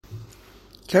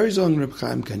Carries on Reb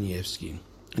Chaim Kanievsky,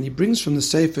 and he brings from the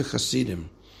Sefer Hasidim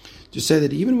to say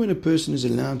that even when a person is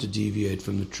allowed to deviate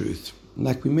from the truth,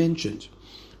 like we mentioned,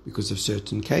 because of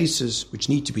certain cases which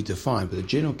need to be defined, but the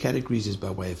general categories is by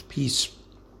way of peace,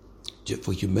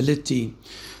 for humility,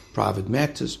 private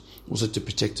matters, also to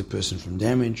protect a person from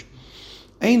damage.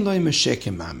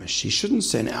 He shouldn't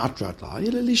say an outright lie.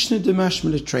 He should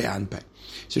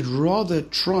rather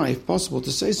try, if possible,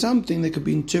 to say something that could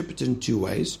be interpreted in two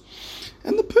ways,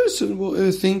 and the person will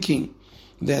err thinking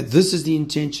that this is the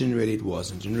intention, really it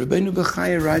wasn't. And Rabbeinu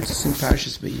Bechaya writes this in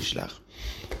Parshas Vayishlach,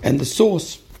 and the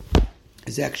source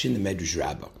is actually in the Medrash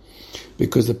Rabbah,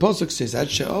 because the pasuk says, "Ad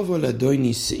she'avo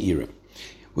l'Adoni se'ira."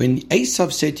 When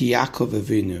Esav said to Yaakov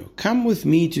Avinu, "Come with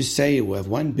me to Seir, we'll have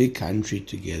one big country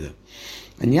together,"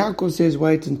 and Yaakov says,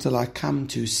 "Wait until I come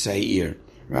to Seir.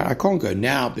 Right? I can't go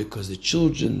now because the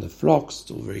children, the flocks,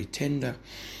 still very tender,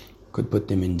 could put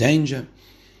them in danger."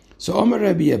 So Omar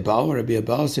Rabbi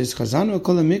Abal says,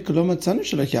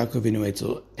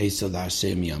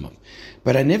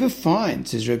 but I never find,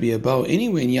 says Rabbi Abal,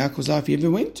 anywhere in Yaakov's life he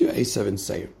ever went to Esav and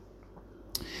Seir.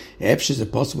 Perhaps is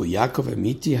it possible Yaakov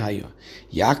Amiti Hayo,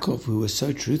 Yaakov who was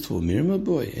so truthful, Miriam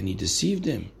boy, and he deceived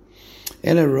him.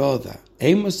 Ela rather,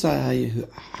 when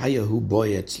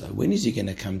is he going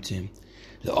to come to him?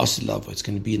 The Oslav, it's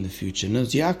going to be in the future. No,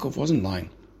 Yaakov wasn't lying,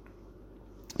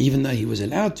 even though he was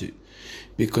allowed to,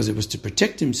 because it was to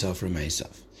protect himself from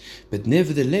Esav. But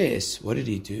nevertheless, what did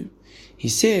he do? He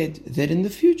said that in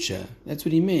the future, that's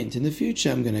what he meant, in the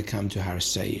future I'm going to come to Har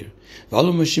Seir. We're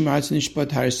going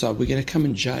to come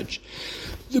and judge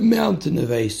the mountain of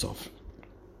Esav.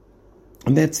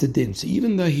 And that's the din. So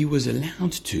even though he was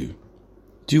allowed to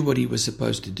do what he was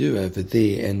supposed to do over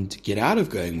there and get out of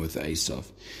going with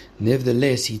Esav,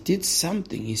 nevertheless he did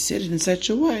something. He said it in such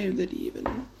a way that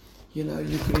even, you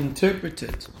could interpret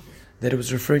it that it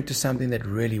was referring to something that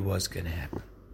really was going to happen.